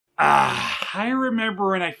I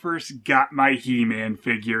remember when I first got my He-Man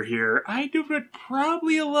figure here. I do what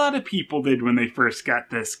probably a lot of people did when they first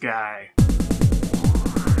got this guy.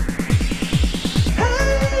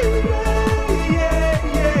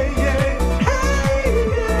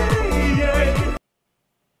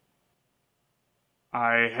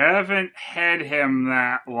 I haven't had him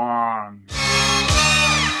that long.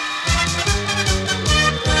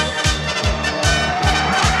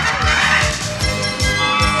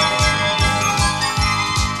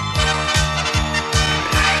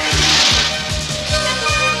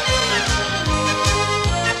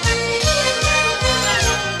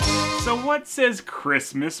 So what says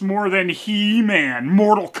Christmas more than He-Man?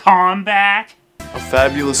 Mortal Kombat? A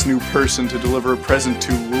fabulous new person to deliver a present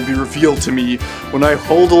to will be revealed to me when I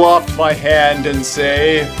hold aloft my hand and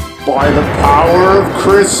say, "By the power of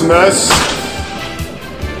Christmas!"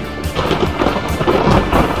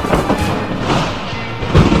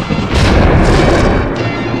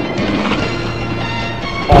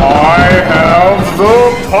 I have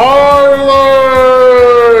the pilot!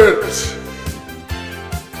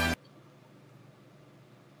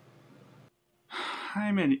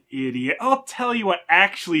 I'm an idiot. I'll tell you what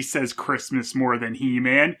actually says Christmas more than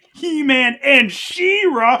He-Man. He-Man and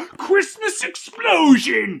She-Ra Christmas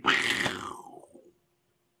Explosion!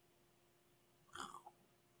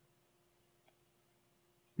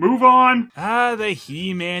 Move on! The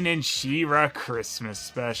He-Man and She-Ra Christmas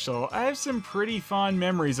special. I have some pretty fond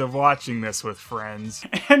memories of watching this with friends.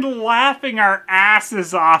 And laughing our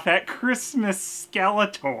asses off at Christmas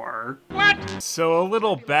Skeletor. What? So a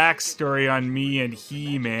little backstory on me and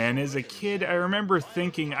He-Man. As a kid, I remember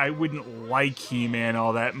thinking I wouldn't like He-Man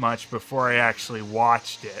all that much before I actually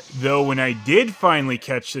watched it. Though when I did finally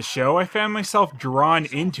catch the show, I found myself drawn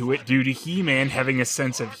into it due to He-Man having a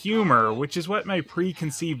sense of humor, which is what my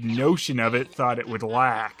preconceived notion of it thought it would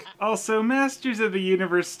lack. Also, Masters of the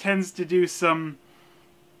Universe tends to do some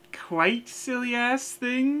quite silly-ass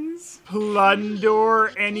things.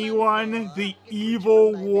 Plunder anyone? The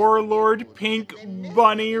evil warlord pink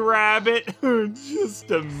bunny rabbit? Just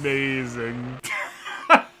amazing.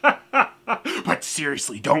 But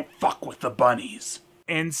seriously, don't fuck with the bunnies.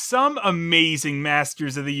 And some amazing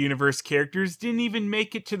Masters of the Universe characters didn't even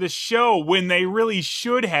make it to the show when they really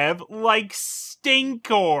should have, like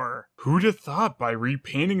Stinkor. Who'd have thought by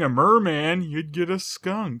repainting a merman you'd get a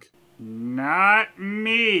skunk? Not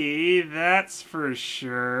me, that's for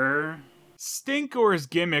sure. Stinkor's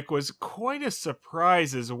gimmick was quite a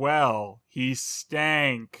surprise as well. He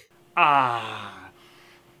stank.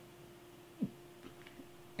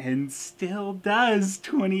 And still does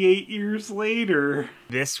 28 years later.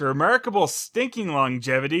 This remarkable stinking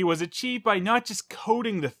longevity was achieved by not just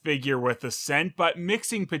coating the figure with the scent, but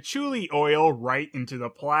mixing patchouli oil right into the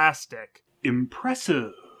plastic.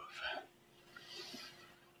 Impressive.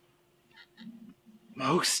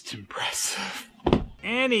 Most impressive.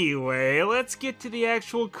 Anyway, let's get to the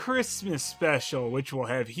actual Christmas special, which will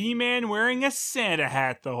have He-Man wearing a Santa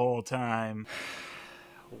hat the whole time.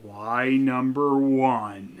 Why number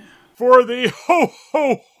 1? For the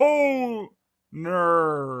ho-ho-ho-ner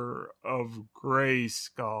of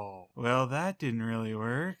Grayskull. Well, that didn't really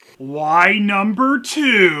work. Why number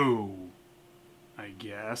 2? I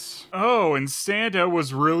guess. Oh, and Santa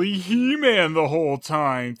was really He-Man the whole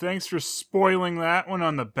time. Thanks for spoiling that one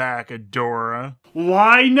on the back, Adora.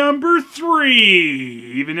 Lie number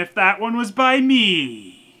 3, even if that one was by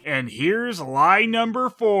me. And here's lie number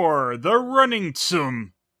 4, the running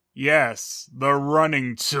tum. Yes, the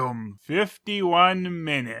running tum. 51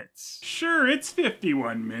 minutes. Sure, it's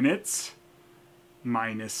 51 minutes.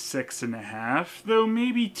 Minus 6.5, though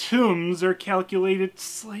maybe tums are calculated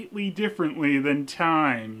slightly differently than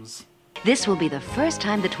times. This will be the first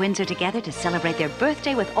time the twins are together to celebrate their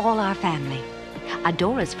birthday with all our family.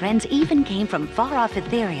 Adora's friends even came from far-off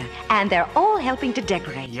Etheria, and they're all helping to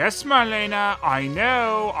decorate. Yes, Marlena, I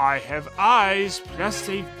know. I have eyes, plus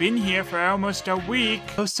they've been here for almost a week.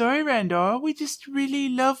 Oh, sorry, Randor. We just really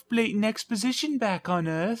love blatant exposition back on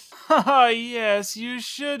Earth. Haha, yes, you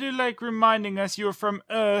sure do like reminding us you're from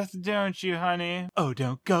Earth, don't you, honey? Oh,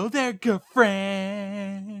 don't go there,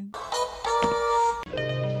 girlfriend.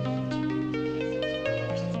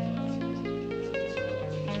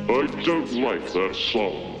 I don't like that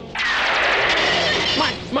song.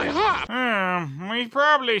 My heart! We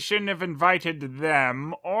probably shouldn't have invited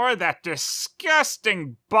them, or that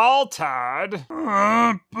disgusting Baltard.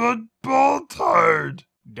 But Baltard!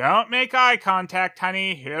 Don't make eye contact,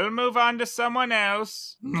 honey. He'll move on to someone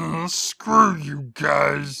else. Screw you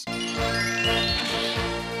guys.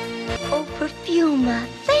 Oh, Perfuma,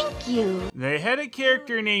 thank you. They had a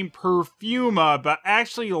character named Perfuma, but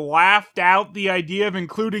actually laughed out the idea of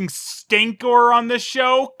including Stinkor on the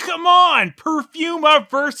show. Come on! Perfuma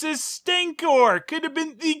versus Stinkor! Could have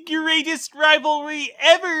been the greatest rivalry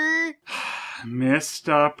ever! Missed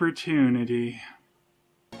opportunity.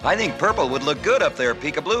 I think purple would look good up there,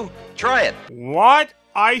 Peekaboo. Try it. What?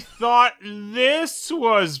 I thought this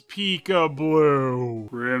was Peekaboo.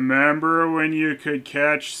 Remember when you could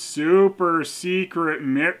catch super secret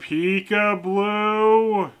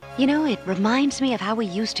Peekaboo? You know, it reminds me of how we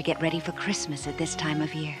used to get ready for Christmas at this time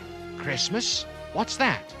of year. Christmas? What's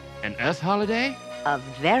that? An Earth holiday? A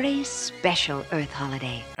very special Earth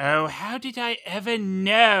holiday. Oh, how did I ever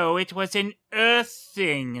know it was an Earth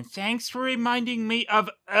thing? Thanks for reminding me of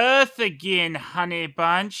Earth again, Honey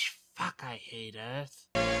Bunch. Fuck, I hate Earth.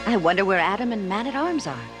 I wonder where Adam and Man-at-Arms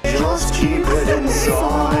are. Just keep it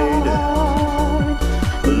inside.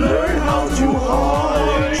 Learn how to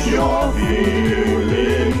hide your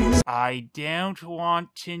feelings. I don't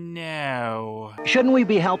want to know. Shouldn't we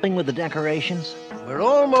be helping with the decorations? We're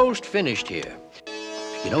almost finished here.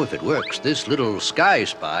 You know, if it works, this little sky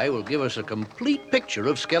spy will give us a complete picture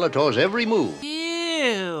of Skeletor's every move.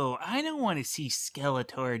 Ew, I don't want to see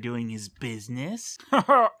Skeletor doing his business.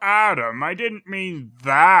 Adam, I didn't mean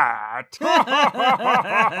that.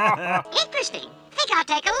 Interesting. Think I'll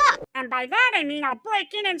take a look. And by that I mean I'll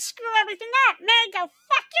break in and screw everything up. May go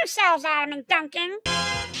fuck yourselves, Adam and Duncan.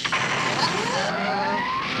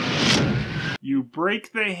 You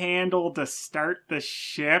break the handle to start the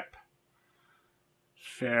ship?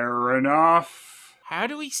 Fair enough. How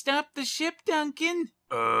do we stop the ship, Duncan?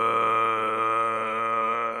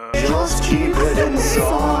 Just keep it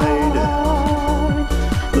inside.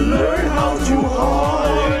 Learn how to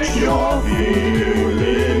hide your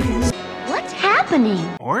feelings. What's happening?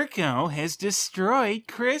 Orko has destroyed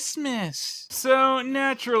Christmas. So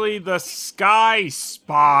naturally the Sky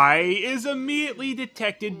Spy is immediately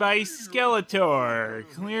detected by Skeletor.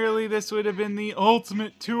 Clearly this would have been the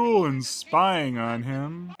ultimate tool in spying on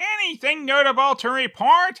him. Anything notable to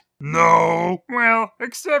report? No. Well,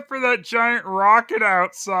 except for that giant rocket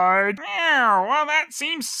outside. Yeah, well, that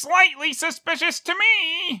seems slightly suspicious to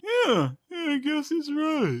me. Yeah, I guess he's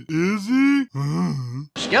right. Is he?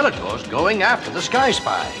 Skeletor's going after the Sky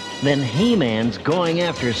Spy. Then He-Man's going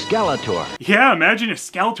after Skeletor. Yeah, imagine if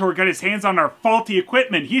Skeletor got his hands on our faulty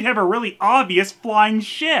equipment. He'd have a really obvious flying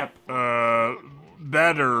ship.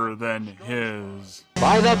 Better than his.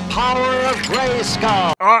 By the power of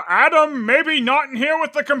Grayskull! Adam, maybe not in here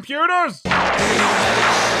with the computers?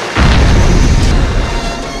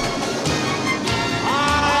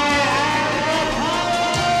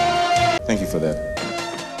 Thank you for that.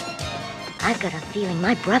 I've got a feeling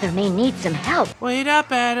my brother may need some help. Wait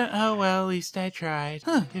up, Adam. Oh, well, at least I tried.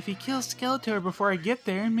 If he kills Skeletor before I get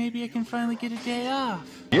there, maybe I can finally get a day off.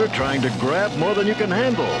 You're trying to grab more than you can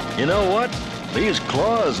handle. You know what? These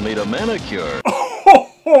claws need a manicure.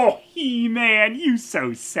 Oh, He-Man, you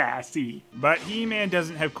so sassy. But He-Man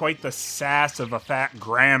doesn't have quite the sass of a fat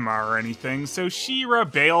grandma or anything, so She-Ra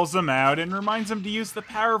bails him out and reminds him to use the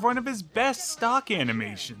power of one of his best stock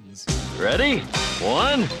animations. Ready?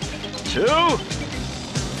 1, 2...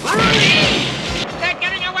 They're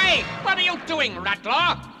getting away! What are you doing,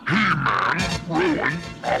 Ratlaw? He-Man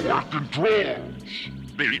ruined our controls.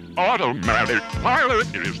 The automatic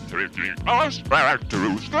pilot is taking us back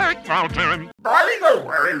to Snake Mountain. By the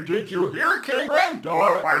way, did you hear King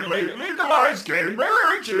Randor finally legalized gay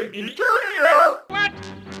marriage in Eternia? What?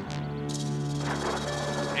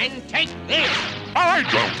 And take this! I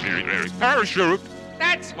don't need a parachute.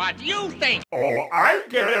 That's what you think! Oh, I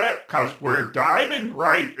get it, 'cause we're diving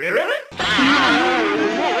right in it.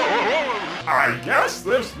 I guess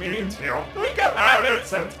this means he'll think about it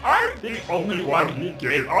since I'm the only one he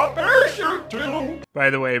gave a parachute to. By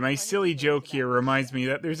the way, my silly joke here reminds me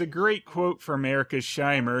that there's a great quote from Erica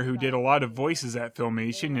Scheimer, who did a lot of voices at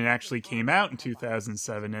Filmation and actually came out in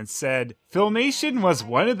 2007, and said, "Filmation was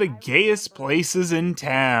one of the gayest places in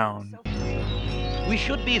town." We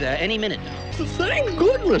should be there any minute now. Thank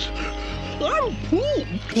goodness! I'm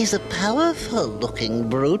pooped. He's a powerful-looking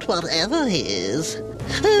brute, whatever he is.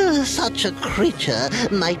 Such a creature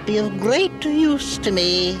might be of great use to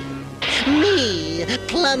me. Me,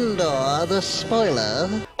 Plundor the Spoiler.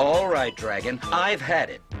 All right, Dragon, I've had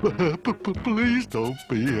it. Please don't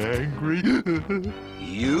be angry.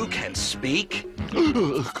 You can speak?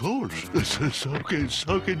 Of course. So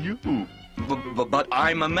can you. But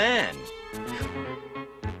I'm a man.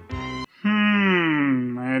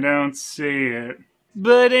 I don't see it.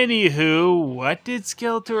 But anywho, what did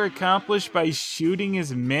Skeletor accomplish by shooting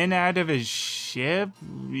his men out of his ship?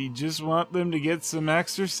 We just want them to get some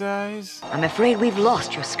exercise? I'm afraid we've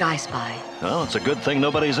lost your Sky Spy. Well, it's a good thing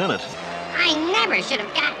nobody's in it. I never should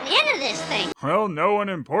have gotten into this thing. Well, no one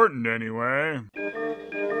important anyway.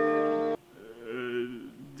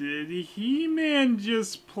 Did He-Man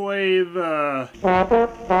just play the...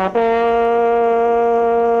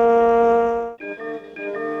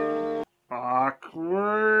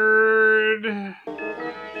 awkward?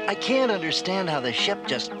 I can't understand how the ship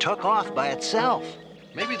just took off by itself.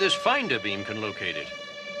 Maybe this finder beam can locate it.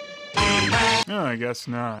 No, I guess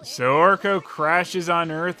not. So Orko crashes on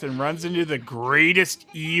Earth and runs into the greatest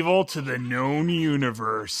evil to the known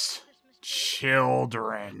universe.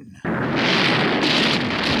 Children.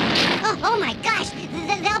 Oh my gosh,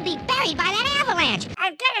 they'll be buried by that avalanche.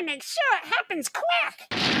 I've got to make sure it happens quick.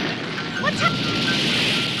 What's up?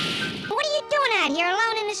 What are you doing out here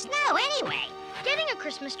alone in the snow anyway? Getting a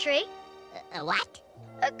Christmas tree. What?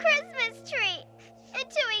 A Christmas tree.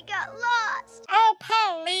 Until we got lost. Oh,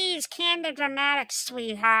 please, Candy Dramatic,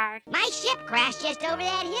 sweetheart. My ship crashed just over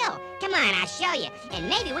that hill. Come on, I'll show you. And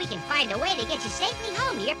maybe we can find a way to get you safely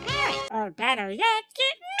home to your parents. Or better yet,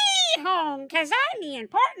 get me home, because I'm the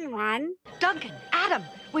important one. Duncan, Adam,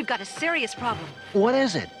 we've got a serious problem. What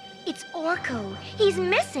is it? It's Orko. He's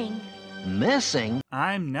missing. Missing?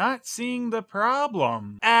 I'm not seeing the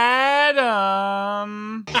problem.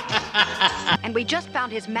 Adam! And we just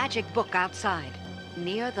found his magic book outside,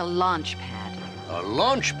 near the launch pad. A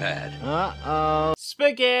launch pad? Uh-oh.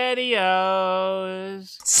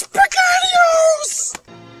 SpaghettiOs! SpaghettiOs!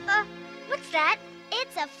 What's that?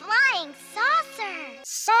 It's a flying saucer.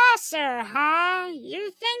 Saucer, huh?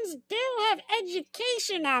 You things do have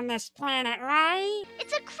education on this planet, right?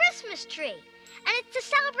 It's a Christmas tree. And it's to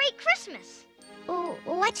celebrate Christmas. Ooh,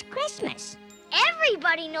 what's Christmas?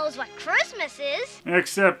 Everybody knows what Christmas is.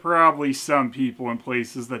 Except probably some people in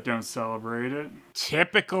places that don't celebrate it.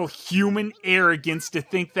 Typical human arrogance to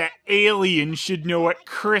think that aliens should know what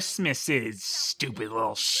Christmas is, stupid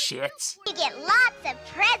little shits. You get lots of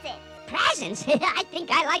presents. Presents? I think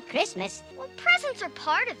I like Christmas. Well, presents are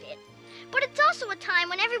part of it. But it's also a time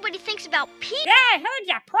when everybody thinks about people. Yeah, I heard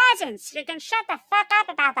your presents. You can shut the fuck up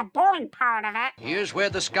about the boring part of it. Here's where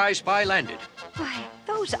the Sky Spy landed. Why,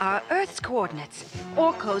 those are Earth's coordinates.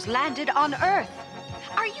 Orko's landed on Earth.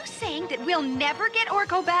 Are you saying that we'll never get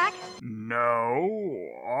Orko back? No,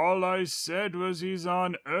 all I said was he's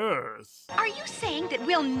on Earth. Are you saying that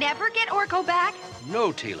we'll never get Orko back?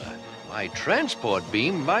 No, Tila. My transport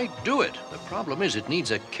beam might do it. The problem is it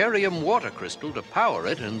needs a Carium water crystal to power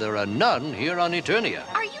it, and there are none here on Eternia.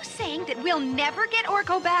 Are you saying that we'll never get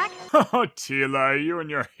Orko back? Oh, Tila, you and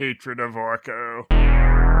your hatred of Orko.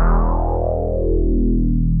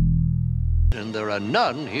 And there are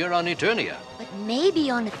none here on Eternia. But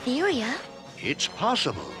maybe on Etheria. It's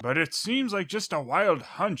possible. But it seems like just a wild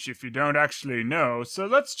hunch if you don't actually know, so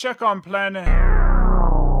let's check on planet...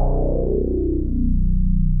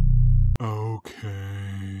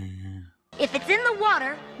 Okay. If it's in the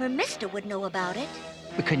water, Mermista would know about it.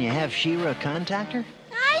 Can you have She-Ra contact her?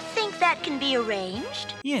 I think that can be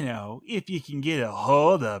arranged. You know, if you can get a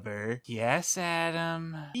hold of her. Yes,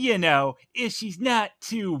 Adam? You know, if she's not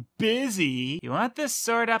too busy. You want this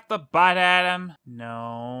sword up the butt, Adam?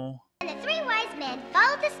 No. And the three wise men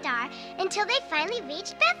followed the star until they finally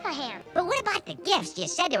reached Bethlehem. But what about the gifts? You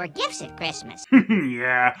said there were gifts at Christmas.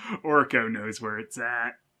 Yeah, Orko knows where it's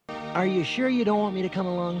at. Are you sure you don't want me to come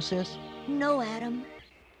along, sis? No, Adam.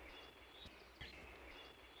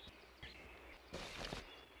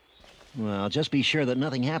 Well, just be sure that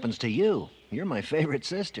nothing happens to you. You're my favorite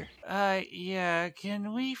sister. Yeah,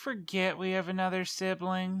 can we forget we have another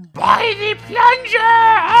sibling? By the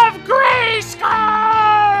plunger of Grayskull,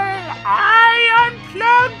 I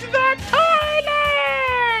unplugged the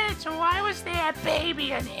toilet! Why was there a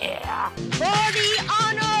baby in here? For the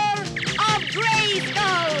honor of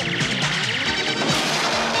Grayskull!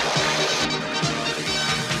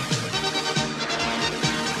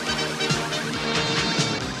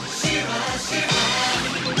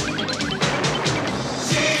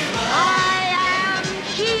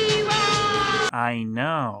 I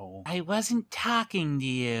know. I wasn't talking to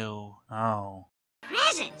you. Oh.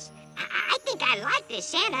 Presents? I think I like this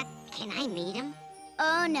Santa. Can I meet him?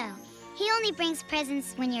 Oh, no. He only brings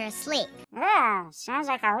presents when you're asleep. Oh, sounds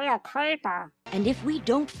like a real creeper. And if we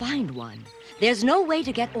don't find one, there's no way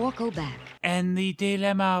to get Orko back. And the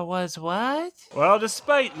dilemma was what? Well,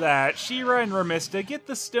 despite that, She-Ra and Mermista get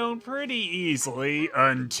the stone pretty easily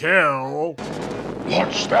until...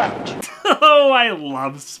 What's that? Oh, I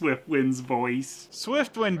love Swiftwind's voice.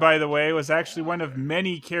 Swiftwind, by the way, was actually one of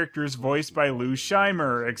many characters voiced by Lou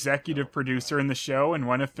Scheimer, executive producer in the show and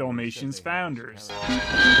one of Filmation's founders.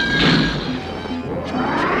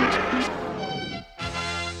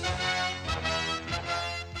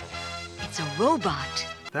 It's a robot.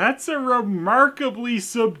 That's a remarkably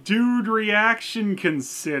subdued reaction,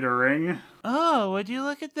 considering. Oh, would you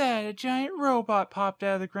look at that? A giant robot popped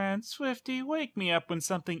out of the ground. Swifty, wake me up when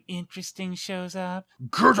something interesting shows up.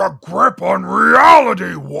 Get a grip on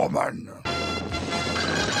reality, woman!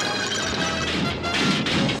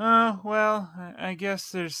 Oh, well, I guess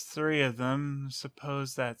there's 3 of them.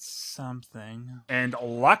 Suppose that's something. And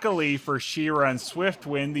luckily for She-Ra and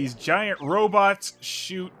Swiftwind, these giant robots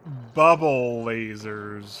shoot bubble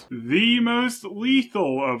lasers. The most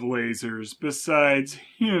lethal of lasers, besides,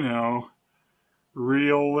 you know,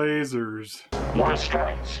 real lasers.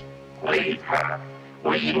 Monstroids, leave her.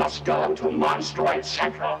 We must go to Monstroid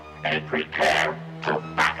Central and prepare to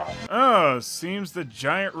battle. Oh, seems the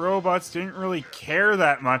giant robots didn't really care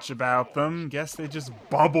that much about them. Guess they just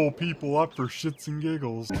bubble people up for shits and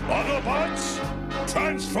giggles. Autobots,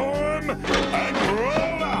 transform and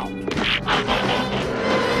roll out!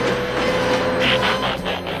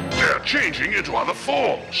 They're changing into other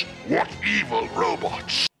forms. What evil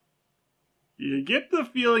robots! You get the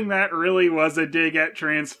feeling that really was a dig at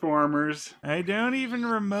Transformers. I don't even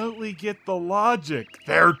remotely get the logic.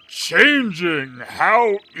 They're changing!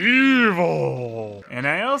 How evil! And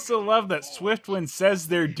I also love that Swiftwind says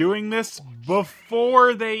they're doing this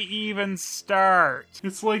before they even start.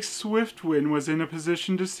 It's like Swiftwind was in a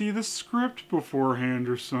position to see the script beforehand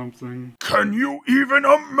or something. Can you even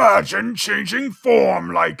imagine changing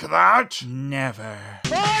form like that? Never.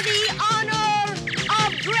 For the honor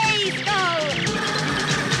of Grayskull!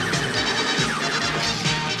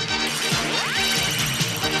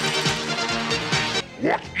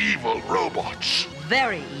 What evil robots?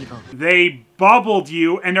 Very evil. They bubbled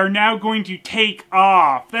you and are now going to take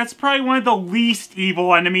off. That's probably one of the least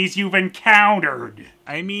evil enemies you've encountered.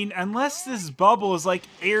 I mean, unless this bubble is like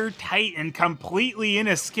airtight and completely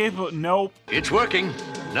inescapable. Nope. It's working.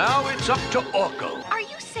 Now it's up to Orko. Are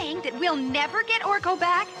you saying that we'll never get Orko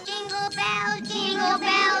back? Jingle bells, jingle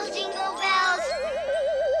bells, jingle bells.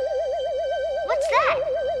 What's that?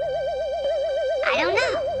 I don't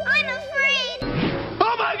know. I'm afraid.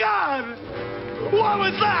 Oh my God! What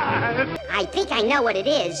was that? I think I know what it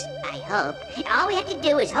is. I hope. All we have to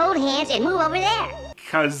do is hold hands and move over there.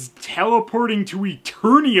 Cause teleporting to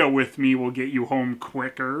Eternia with me will get you home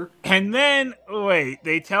quicker. And then, wait,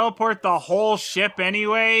 they teleport the whole ship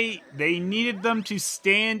anyway? They needed them to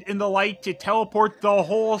stand in the light to teleport the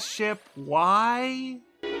whole ship. Why?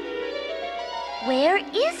 Where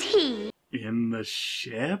is he? In the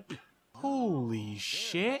ship? Holy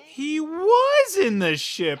shit, he was in the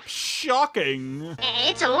ship. Shocking.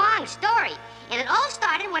 It's a long story, and it all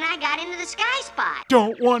started when I got into the Sky Spot.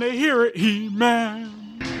 Don't want to hear it,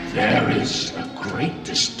 He-Man. There is a great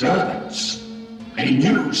disturbance. A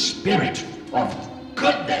new spirit of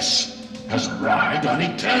goodness has arrived on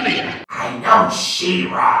Eternia. I know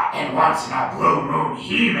She-Ra and once in a blue moon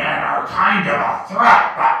He-Man are kind of a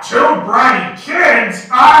threat, but 2 bratty kids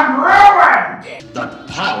are ruined! The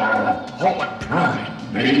power of Horde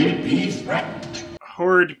Prime may be threatened.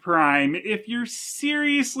 Horde Prime, if you're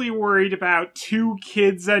seriously worried about 2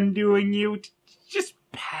 kids undoing you, just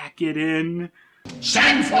pack it in.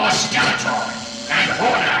 Send for Skeletor and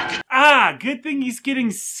Hordak! Ah, good thing he's getting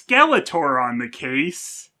Skeletor on the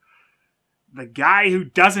case. The guy who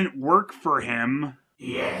doesn't work for him.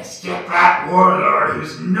 Yes, get that warlord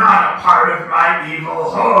who's not a part of my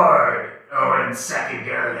evil horde. Oh, and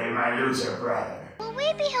secondarily, my loser brother. Will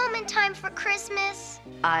we be home in time for Christmas?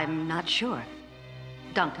 I'm not sure.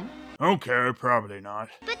 Duncan? Okay, probably not.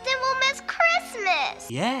 But then we'll miss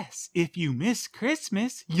Christmas! Yes, if you miss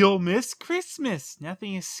Christmas, you'll miss Christmas.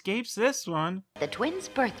 Nothing escapes this one. The twins'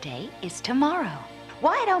 birthday is tomorrow.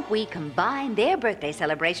 Why don't we combine their birthday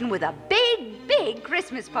celebration with a big, big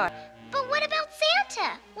Christmas party? But what about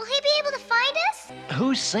Santa? Will he be able to find us?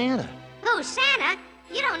 Who's Santa? Who's Santa?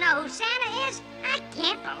 You don't know who Santa is? I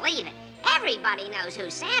can't believe it. Everybody knows who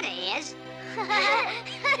Santa is.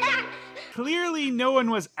 Clearly no one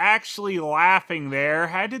was actually laughing there.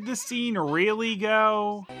 How did the scene really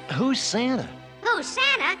go? Who's Santa? Who's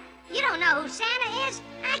Santa? You don't know who Santa is?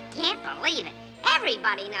 I can't believe it.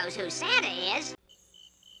 Everybody knows who Santa is.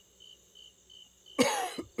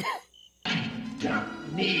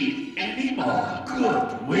 Don't need any more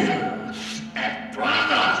goodwill and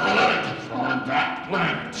brotherhood on that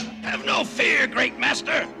planet. Have no fear, great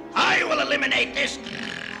master. I will eliminate this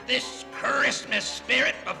Christmas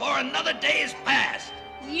spirit before another day is past.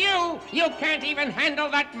 You can't even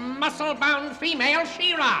handle that muscle-bound female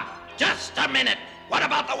She-Ra. Just a minute. What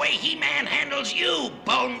about the way He-Man handles you,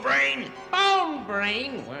 Bone Brain? Bone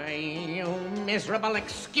Brain? Why, you miserable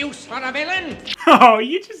excuse for a villain. Oh,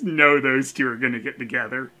 you just know those two are gonna get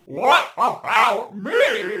together. What about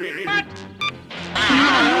me? What?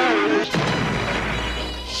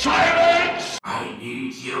 Silence! I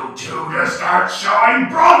need you two to start showing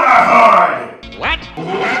brotherhood! What?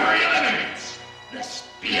 Whoever eliminates the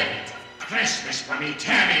spirit of Christmas from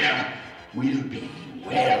Eternia will be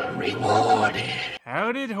well rewarded.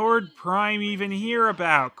 How did Horde Prime even hear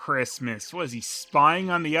about Christmas? Was he spying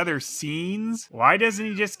on the other scenes? Why doesn't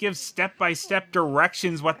he just give step-by-step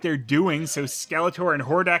directions what they're doing so Skeletor and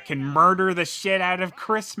Hordak can murder the shit out of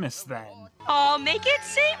Christmas then? I'll make it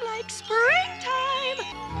seem like springtime.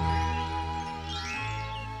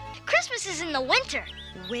 Christmas is in the winter.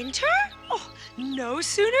 Winter? Oh, no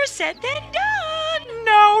sooner said than done.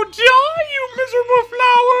 Now die, you miserable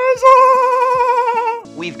flowers! Oh!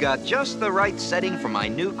 We've got just the right setting for my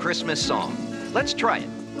new Christmas song. Let's try it.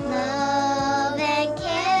 Love and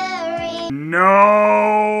caring.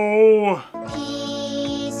 No!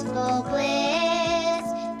 Peaceful bliss.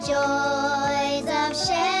 Joys of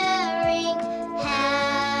sharing.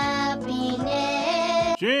 Happiness.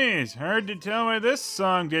 Jeez, hard to tell why this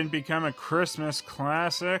song didn't become a Christmas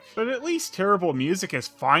classic. But at least Terrible Music has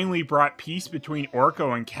finally brought peace between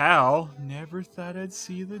Orko and Cal. Never thought I'd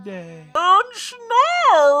see the day. And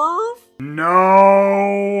Snarf!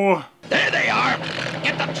 No! There they are.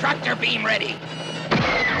 Get the tractor beam ready.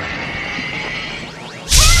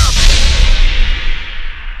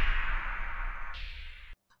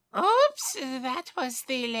 Oops, that was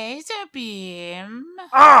the laser beam.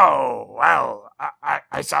 Oh, well,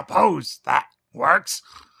 I suppose that works.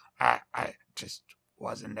 I just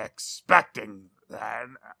wasn't expecting that.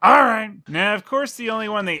 Alright. Now, of course, the only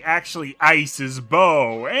one they actually ice is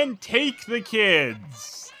Bo, and take the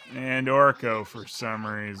kids. And Orko for some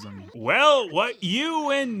reason. Well, what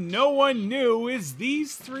you and no one knew is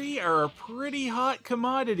these three are a pretty hot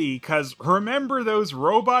commodity, cause remember those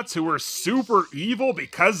robots who were super evil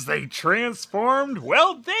because they transformed?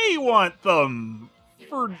 Well, they want them.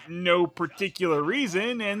 For no particular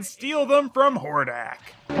reason, and steal them from Hordak.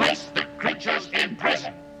 Place the creatures in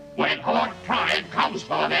prison. When Horde Prime comes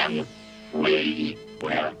for them, we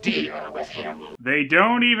will deal with him. They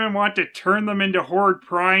don't even want to turn them into Horde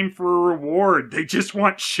Prime for a reward. They just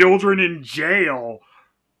want children in jail.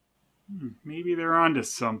 Maybe they're onto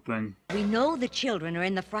something. We know the children are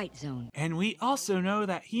in the fright zone. And we also know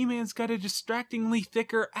that He-Man's got a distractingly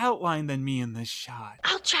thicker outline than me in this shot.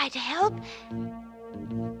 I'll try to help.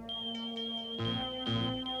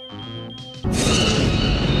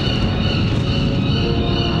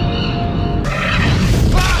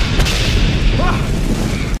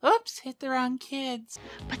 Oops, hit the wrong kids.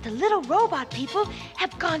 But the little robot people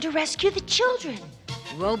have gone to rescue the children.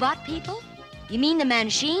 Robot people? You mean the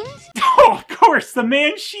Manchines? Oh, of course, the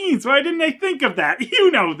Manchines! Why didn't I think of that? You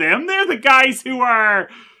know them. They're the guys who are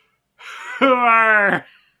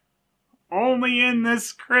only in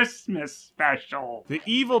this Christmas special. The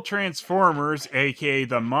evil Transformers, aka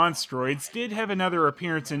the Monstroids, did have another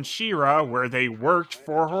appearance in She-Ra where they worked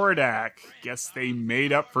for Hordak. Guess they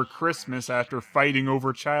made up for Christmas after fighting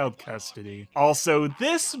over child custody. Also,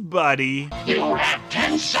 this buddy... You have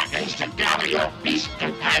 10 seconds to gather your beast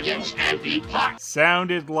companions and depart.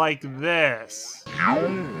 Sounded like this. You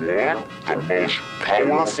want the most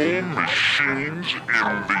powerful machines in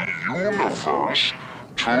the universe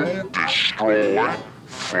to destroy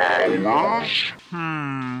Phelous?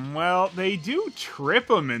 Well, they do trip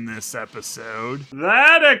them in this episode.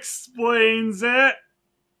 That explains it.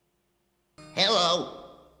 Hello.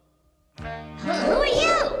 Who are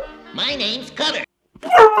you? My name's Cutter.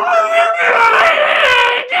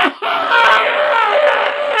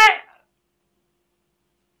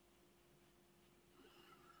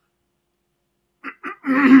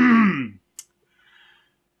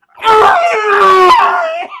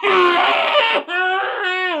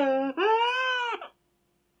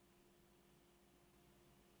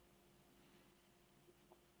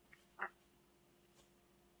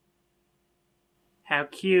 How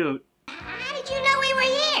cute. How did you know we were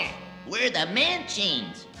here? We're the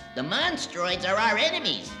Manchines. The Monstroids are our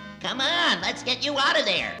enemies. Come on, let's get you out of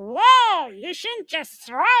there. Whoa, you shouldn't just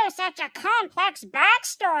throw such a complex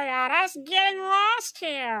backstory at us getting lost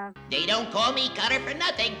here. They don't call me Cutter for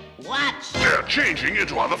nothing. Watch. They're changing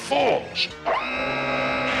into other forms.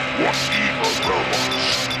 What evil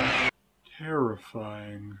robots?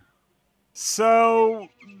 Terrifying. So,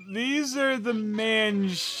 these are the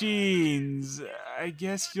Manchines. I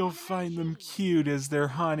guess you'll find them cute as they're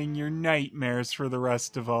haunting your nightmares for the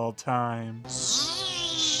rest of all time.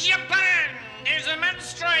 Japan! There's a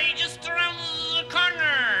Manstroid just around the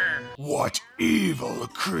corner! What evil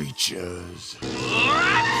creatures!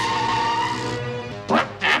 Put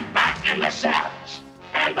them back in the cells,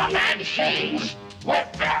 and the Manchines with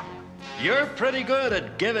them. You're pretty good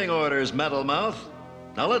at giving orders, Metal Mouth.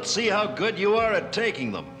 Now let's see how good you are at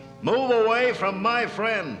taking them. Move away from my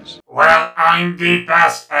friends. Well, I'm the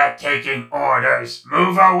best at taking orders.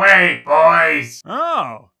 Move away, boys.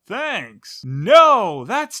 Oh, thanks. No,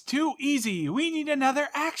 that's too easy. We need another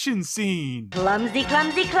action scene. Clumsy,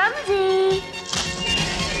 clumsy, clumsy.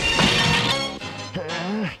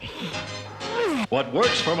 What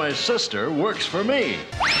works for my sister works for me.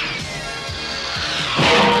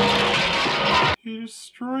 He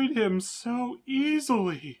destroyed him so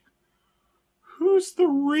easily. Who's the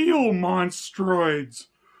real Monstroids?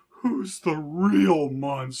 Who's the real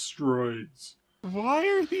Monstroids? Why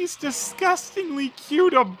are these disgustingly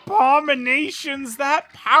cute abominations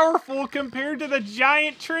that powerful compared to the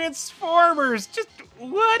giant Transformers? Just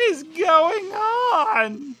what is going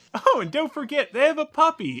on? Oh, and don't forget, they have a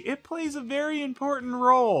puppy. It plays a very important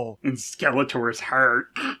role in Skeletor's heart.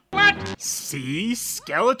 What? See?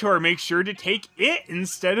 Skeletor makes sure to take it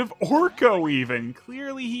instead of Orko even.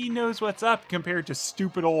 Clearly he knows what's up compared to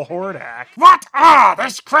stupid old Hordak. What? Ah,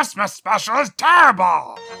 this Christmas special is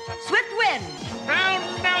terrible. Swift wind.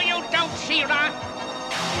 Oh, no, you don't, She-Ra.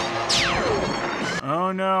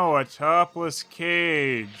 Oh no, a topless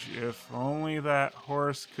cage. If only that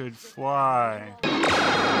horse could fly.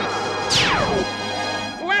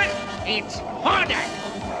 What? It's Hordak.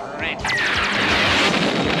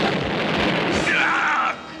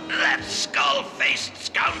 That skull-faced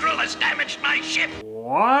scoundrel has damaged my ship.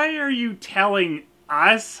 Why are you telling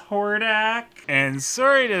us, Hordak? And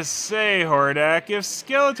sorry to say, Hordak, if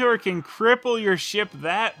Skeletor can cripple your ship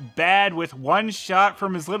that bad with one shot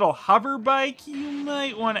from his little hover bike, you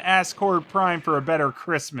might want to ask Horde Prime for a better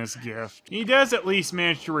Christmas gift. He does at least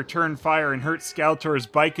manage to return fire and hurt Skeletor's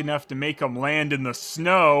bike enough to make him land in the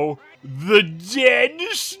snow. The dead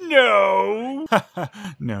snow!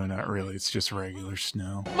 No, not really. It's just regular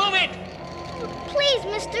snow. Move it! Please,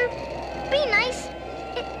 mister. Be nice.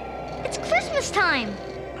 It's Christmas time.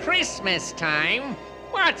 Christmas time?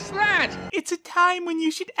 What's that? It's a time when you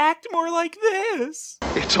should act more like this.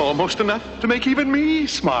 It's almost enough to make even me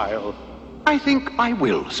smile. I think I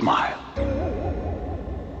will smile.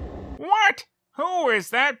 What? Who is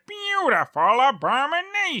that beautiful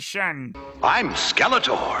abomination? I'm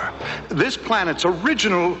Skeletor, this planet's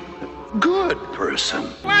original good person.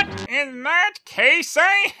 What? In that case,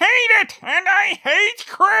 I hate it, and I hate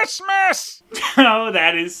Christmas! Oh,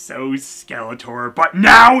 that is so Skeletor, but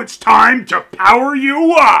now it's time to power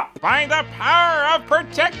you up! By the power of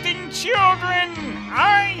protecting children,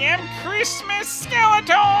 I am Christmas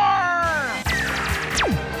Skeletor!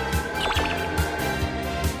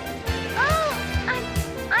 Oh,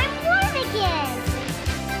 I'm warm again.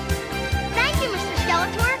 Thank you, Mr.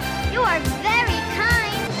 Skeletor. You are very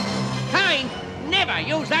kind. Kind? Never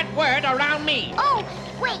use that word around me. Oh,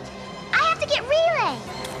 wait. I have to get Relay.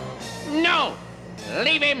 No!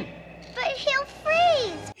 Leave him! But he'll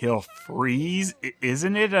freeze. He'll freeze?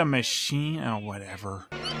 Isn't it a machine? Oh, whatever.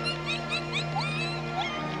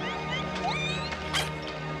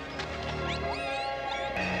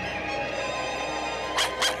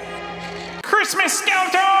 Christmas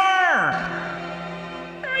Skeletor!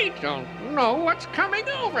 I don't know what's coming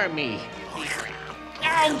over me.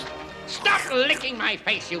 Oh, stop licking my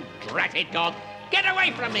face, you dratted dog. Get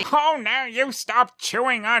away from me! Oh, now you stop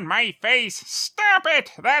chewing on my face. Stop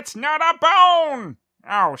it! That's not a bone!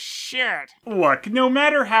 Oh, shit. Look, no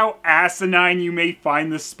matter how asinine you may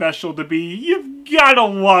find this special to be, you've gotta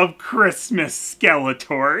love Christmas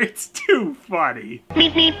Skeletor. It's too funny.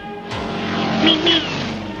 Meep, meep. Meep, meep.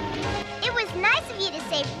 It was nice of you to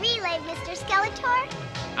save Relay, Mr. Skeletor.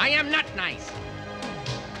 I am not nice.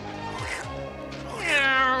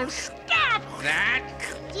 Oh, stop that!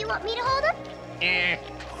 Do you want me to hold him?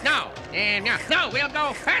 No, we'll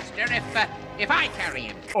go faster if I carry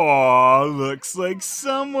him. Aw, looks like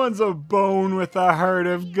someone's a bone with a heart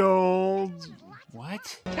of gold.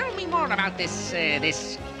 What? Tell me more about this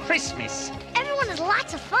Christmas. Everyone has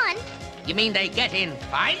lots of fun. You mean they get in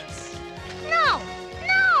fights? No,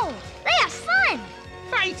 they have fun.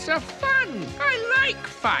 Fights are fun. I like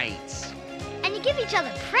fights. And you give each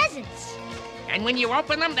other presents. And when you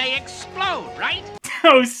open them, they explode, right?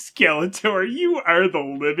 Oh, Skeletor, you are the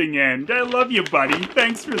living end. I love you, buddy.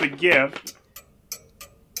 Thanks for the gift.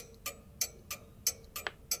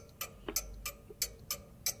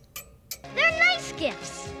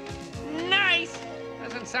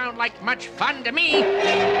 sound like much fun to me.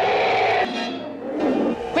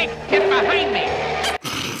 Quick, get behind me.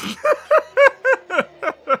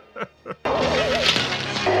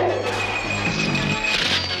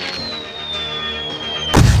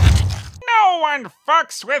 No one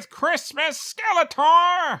fucks with Christmas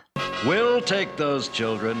Skeletor! We'll take those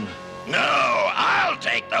children. No, I'll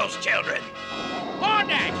take those children.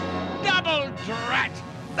 Order! Double drat!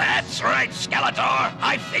 That's right, Skeletor.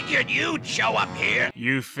 I figured you'd show up here.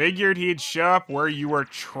 You figured he'd show up where you were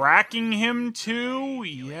tracking him to?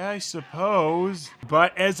 Yeah, I suppose.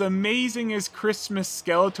 But as amazing as Christmas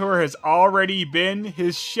Skeletor has already been,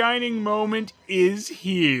 his shining moment is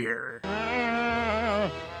here.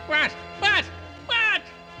 What?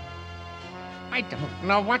 I don't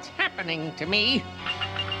know what's happening to me.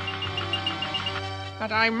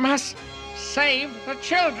 But I must save the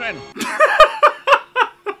children.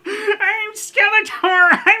 I'm Skeletor!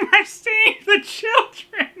 I must save the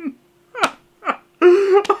children!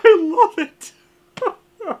 I love it!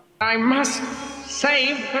 I must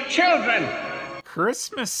save the children!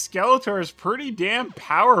 Christmas Skeletor is pretty damn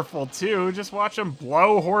powerful, too. Just watch him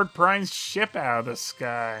blow Horde Prime's ship out of the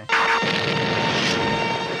sky.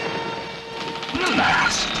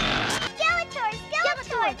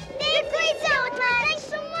 Skeletor! They're great, Skeletor! Thanks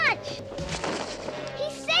so much! He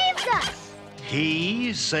saved us!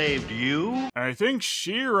 He saved you? I think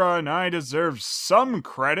She-Ra and I deserve some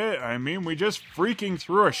credit. I mean, we just freaking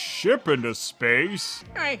threw a ship into space.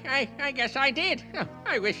 I guess I did.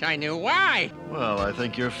 I wish I knew why. Well, I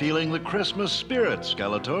think you're feeling the Christmas spirit,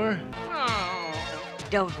 Skeletor. Oh.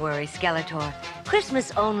 Don't worry, Skeletor.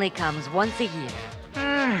 Christmas only comes once a year.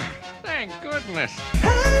 Thank goodness.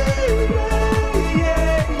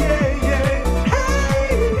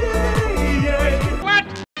 What?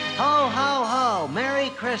 Ho, ho, ho! Merry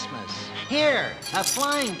Christmas. Here, a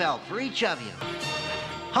flying belt for each of you.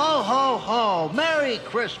 Ho, ho, ho! Merry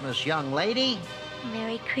Christmas, young lady.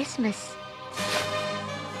 Merry Christmas,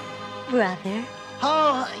 brother.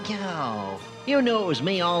 Ho, you knew it was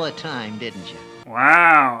me all the time, didn't you?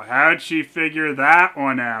 Wow, how'd she figure that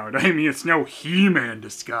one out? I mean, it's no He-Man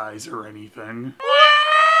disguise or anything.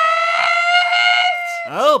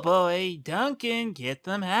 Oh boy, Duncan, get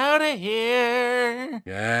them out of here.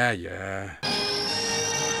 Yeah.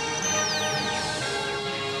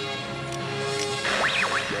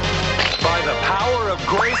 By the power of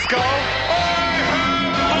Grayskull,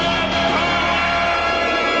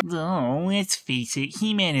 Oh, let's face it,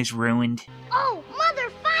 He-Man is ruined. Oh, mother,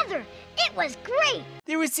 father, it was great.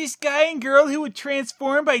 There was this guy and girl who would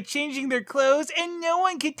transform by changing their clothes, and no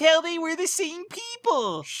one could tell they were the same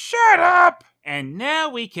people. Shut up! And now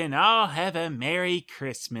we can all have a Merry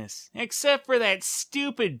Christmas. Except for that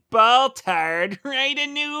stupid ball-tard, right,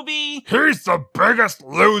 Anoobie? He's the biggest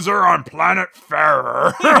loser on planet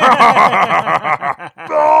Farer.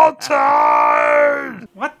 Ball-tard!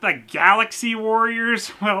 What, the Galaxy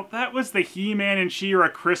Warriors? Well, that was the He-Man and She-Ra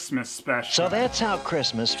Christmas special. So that's how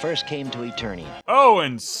Christmas first came to Eternia. Oh,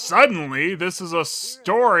 and suddenly, this is a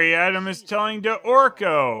story Adam is telling to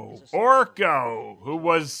Orko, who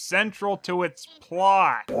was central to its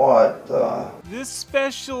plot. What the? This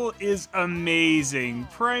special is amazing,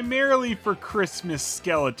 primarily for Christmas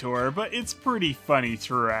Skeletor, but it's pretty funny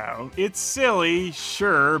throughout. It's silly,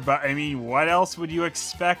 sure, but I mean, what else would you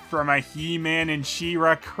expect from a He-Man and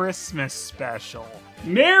She-Ra Christmas special?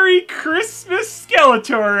 Merry Christmas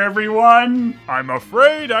Skeletor, everyone! I'm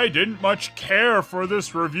afraid I didn't much care for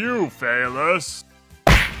this review, Phelous.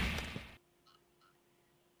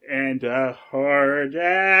 And a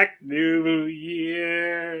Hordak New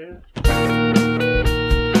Year.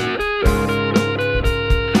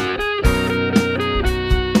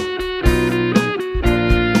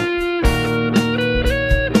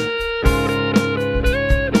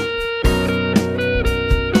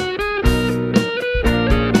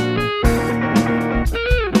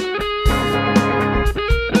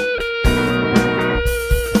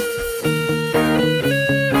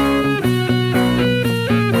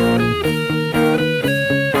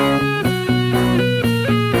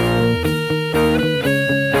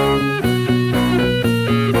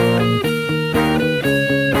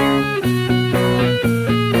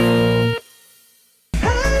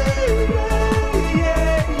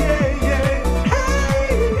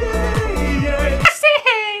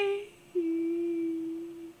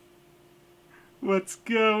 What's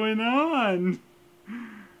going on?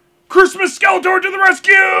 Christmas Skeletor to the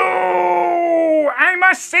rescue! I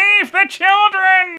must save the children!